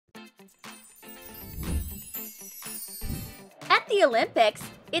the Olympics,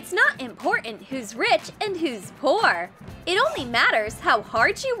 it's not important who's rich and who's poor. It only matters how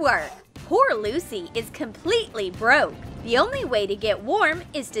hard you work. Poor Lucy is completely broke. The only way to get warm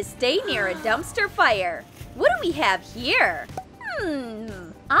is to stay near a dumpster fire. What do we have here?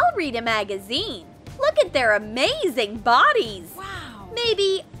 I'll read a magazine. Look at their amazing bodies. Wow.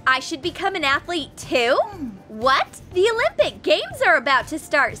 Maybe I should become an athlete too? What? The Olympic Games are about to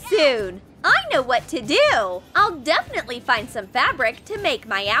start soon. I know what to do. I'll definitely find some fabric to make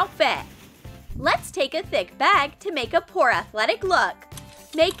my outfit. Let's take a thick bag to make a poor athletic look.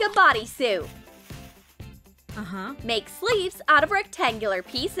 Make a bodysuit. Make sleeves out of rectangular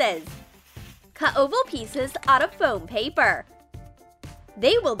pieces. Cut oval pieces out of foam paper.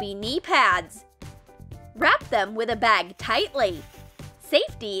 They will be knee pads. Wrap them with a bag tightly.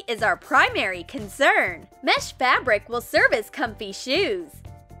 Safety is our primary concern. Mesh fabric will serve as comfy shoes.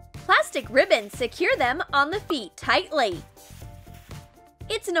 Plastic ribbons secure them on the feet tightly.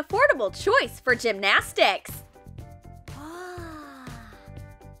 It's an affordable choice for gymnastics.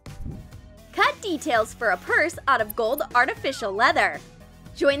 Cut details for a purse out of gold artificial leather.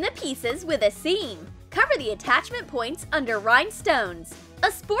 Join the pieces with a seam. Cover the attachment points under rhinestones.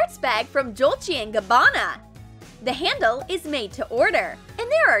 A sports bag from Dolce & Gabbana. The handle is made to order,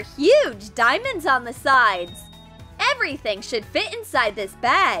 and there are huge diamonds on the sides. Everything should fit inside this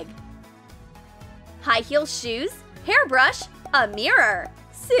bag. High heel shoes, hairbrush, a mirror.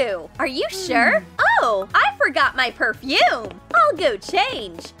 Sue, are you sure? Oh, I forgot my perfume. I'll go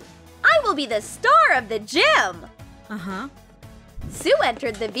change. I will be the star of the gym. Sue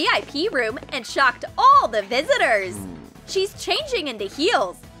entered the VIP room and shocked all the visitors. She's changing into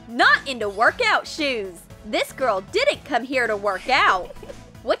heels, not into workout shoes. This girl didn't come here to work out.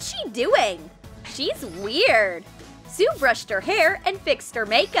 What's she doing? She's weird. Sue brushed her hair and fixed her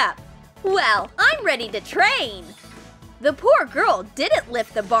makeup. Well, I'm ready to train. The poor girl didn't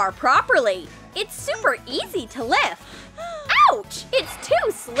lift the bar properly. It's super easy to lift. Ouch! It's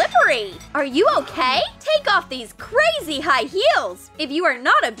too slippery! Are you okay? Take off these crazy high heels! If you are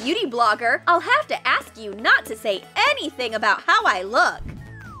not a beauty blogger, I'll have to ask you not to say anything about how I look.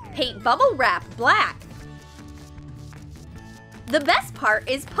 Paint bubble wrap black. The best part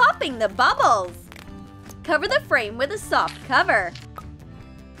is popping the bubbles. Cover the frame with a soft cover.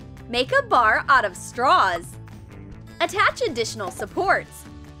 Make a bar out of straws. Attach additional supports.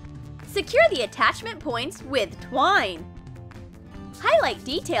 Secure the attachment points with twine. Highlight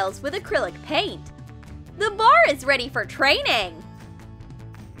details with acrylic paint. The bar is ready for training.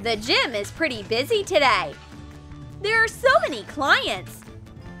 The gym is pretty busy today. There are so many clients.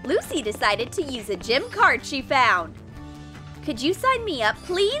 Lucy decided to use a gym card she found. Could you sign me up,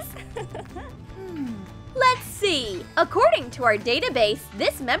 please? Let's see. According to our database,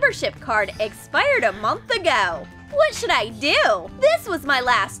 this membership card expired a month ago. What should I do? This was my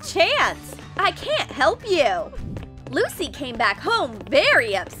last chance. I can't help you. Lucy came back home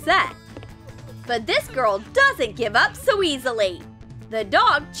very upset. But this girl doesn't give up so easily. The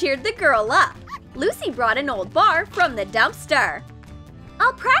dog cheered the girl up. Lucy brought an old bar from the dumpster.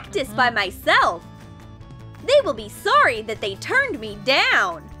 I'll practice by myself. They will be sorry that they turned me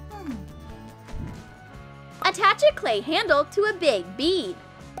down. Attach a clay handle to a big bead.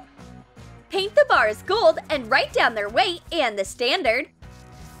 Paint the bars gold and write down their weight and the standard.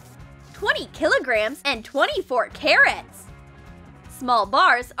 20 kilograms and 24 carats. Small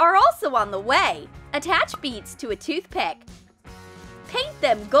bars are also on the way. Attach beads to a toothpick. Paint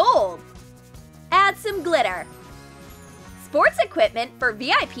them gold. Add some glitter. Sports equipment for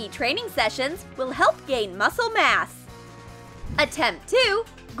VIP training sessions will help gain muscle mass. Attempt 2,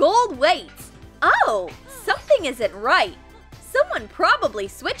 gold weights. Oh, something isn't right. Someone probably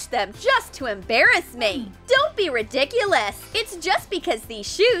switched them just to embarrass me. Don't be ridiculous. It's just because these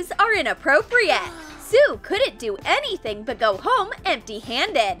shoes are inappropriate. Sue couldn't do anything but go home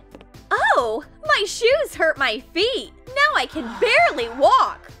empty-handed. Oh, my shoes hurt my feet. Now I can barely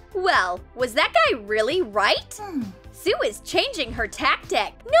walk. Well, was that guy really right? Sue is changing her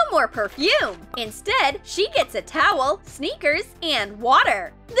tactic. No more perfume. Instead, she gets a towel, sneakers, and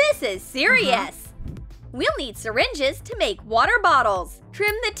water. This is serious. We'll need syringes to make water bottles.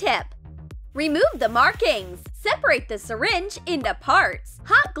 Trim the tip. Remove the markings. Separate the syringe into parts.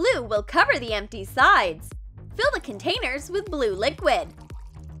 Hot glue will cover the empty sides. Fill the containers with blue liquid.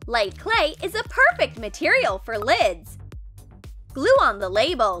 Light clay is a perfect material for lids. Glue on the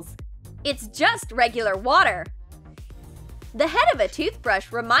labels. It's just regular water. The head of a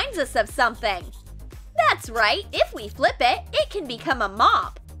toothbrush reminds us of something. That's right, if we flip it, it can become a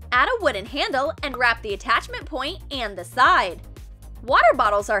mop. Add a wooden handle and wrap the attachment point and the side. Water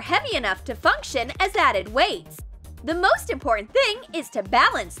bottles are heavy enough to function as added weights. The most important thing is to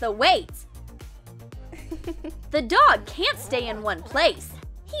balance the weights. The dog can't stay in one place.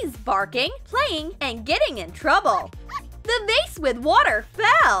 He's barking, playing, and getting in trouble. The vase with water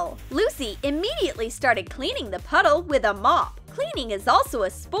fell. Lucy immediately started cleaning the puddle with a mop. Cleaning is also a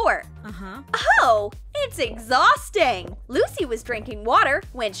sport. Oh, it's exhausting. Lucy was drinking water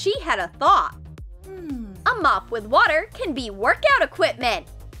when she had a thought. A mop with water can be workout equipment.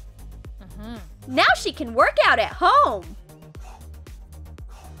 Now she can work out at home.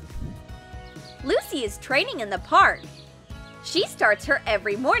 Lucy is training in the park. She starts her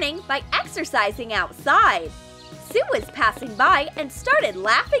every morning by exercising outside. Sue was passing by and started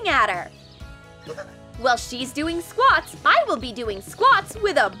laughing at her. While she's doing squats, I will be doing squats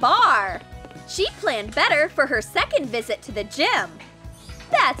with a bar. She planned better for her second visit to the gym.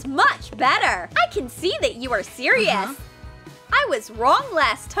 That's much better. I can see that you are serious. I was wrong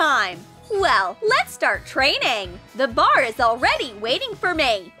last time. Well, let's start training. The bar is already waiting for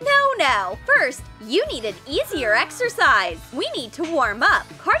me. No. First, you need an easier exercise. We need to warm up.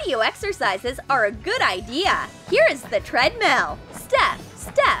 Cardio exercises are a good idea. Here is the treadmill. Step,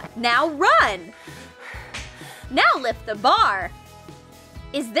 step. Now run. Now lift the bar.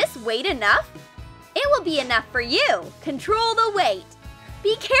 Is this weight enough? It will be enough for you. Control the weight.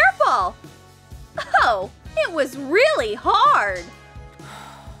 Be careful. Oh, it was really hard.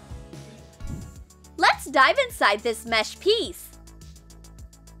 Let's dive inside this mesh piece.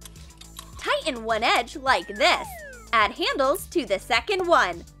 Tighten one edge like this. Add handles to the second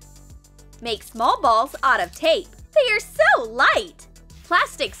one. Make small balls out of tape. They are so light.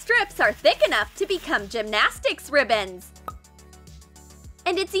 Plastic strips are thick enough to become gymnastics ribbons.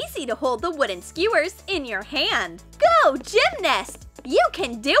 And it's easy to hold the wooden skewers in your hand. Go, gymnast! You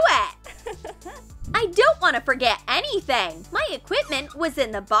can do it! I don't want to forget anything. My equipment was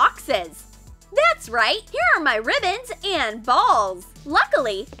in the boxes. That's right, here are my ribbons and balls.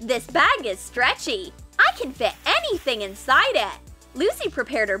 Luckily, this bag is stretchy. I can fit anything inside it. Lucy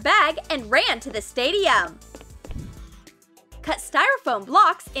prepared her bag and ran to the stadium. Cut styrofoam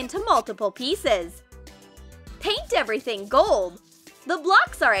blocks into multiple pieces. Paint everything gold. The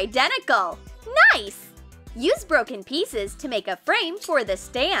blocks are identical. Nice! Use broken pieces to make a frame for the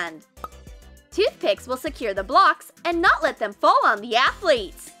stand. Toothpicks will secure the blocks and not let them fall on the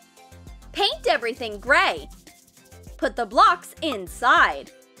athletes. Paint everything gray. Put the blocks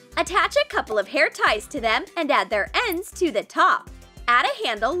inside. Attach a couple of hair ties to them and add their ends to the top. Add a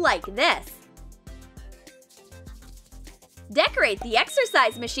handle like this. Decorate the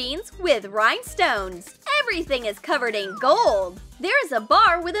exercise machines with rhinestones. Everything is covered in gold. There is a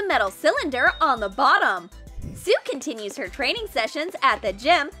bar with a metal cylinder on the bottom. Sue continues her training sessions at the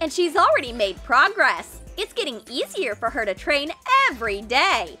gym and she's already made progress. It's getting easier for her to train every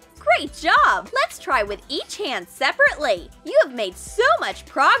day. Great job! Let's try with each hand separately. You have made so much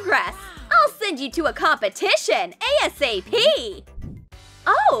progress. I'll send you to a competition ASAP.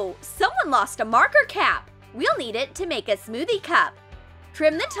 Oh, someone lost a marker cap. We'll need it to make a smoothie cup.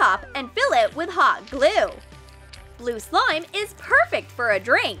 Trim the top and fill it with hot glue. Blue slime is perfect for a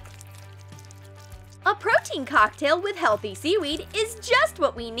drink. A protein cocktail with healthy seaweed is just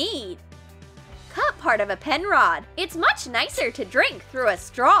what we need. Cut part of a pen rod. It's much nicer to drink through a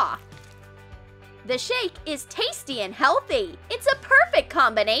straw. The shake is tasty and healthy. It's a perfect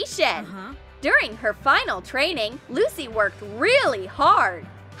combination. During her final training, Lucy worked really hard.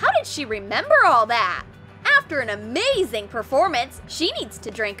 How did she remember all that? After an amazing performance, she needs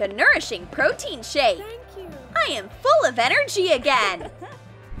to drink a nourishing protein shake. Thank you. I am full of energy again.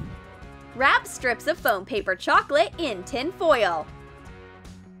 Wrap strips of foam paper chocolate in tin foil.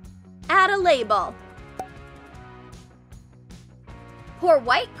 Add a label. Pour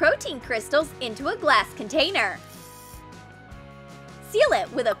white protein crystals into a glass container. Seal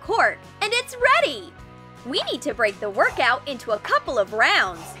it with a cork, and it's ready! We need to break the workout into a couple of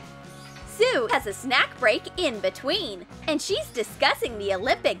rounds. Sue has a snack break in between, and she's discussing the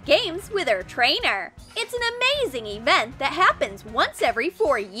Olympic Games with her trainer. It's an amazing event that happens once every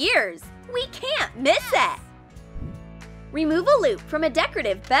 4 years. We can't miss it! Remove a loop from a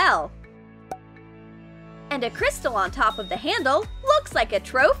decorative bell. And a crystal on top of the handle looks like a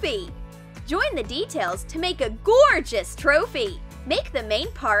trophy. Join the details to make a gorgeous trophy. Make the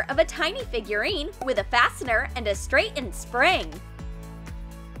main part of a tiny figurine with a fastener and a straightened spring.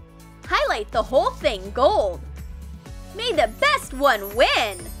 Highlight the whole thing gold. May the best one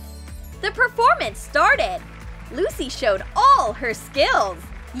win! The performance started. Lucy showed all her skills.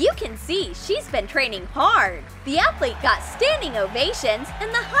 You can see she's been training hard. The athlete got standing ovations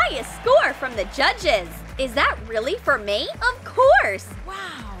and the highest score from the judges. Is that really for me? Of course! Wow!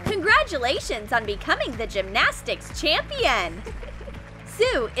 Congratulations on becoming the gymnastics champion!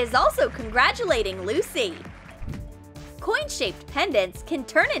 Sue is also congratulating Lucy. Coin-shaped pendants can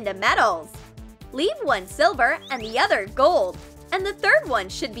turn into medals. Leave one silver and the other gold, and the third one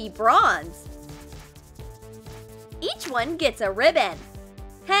should be bronze. Each one gets a ribbon.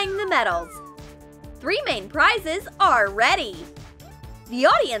 Hang the medals. 3 main prizes are ready. The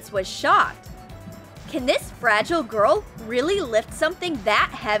audience was shocked. Can this fragile girl really lift something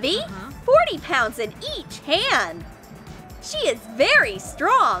that heavy? 40 pounds in each hand. She is very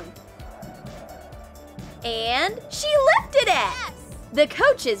strong. And she lifted it! Yes! The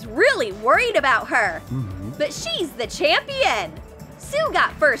coach is really worried about her. But she's the champion. Sue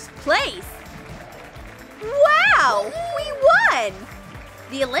got first place. Wow! We won!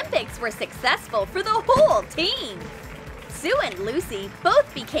 The Olympics were successful for the whole team. Sue and Lucy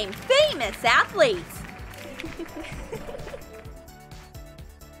both became famous athletes.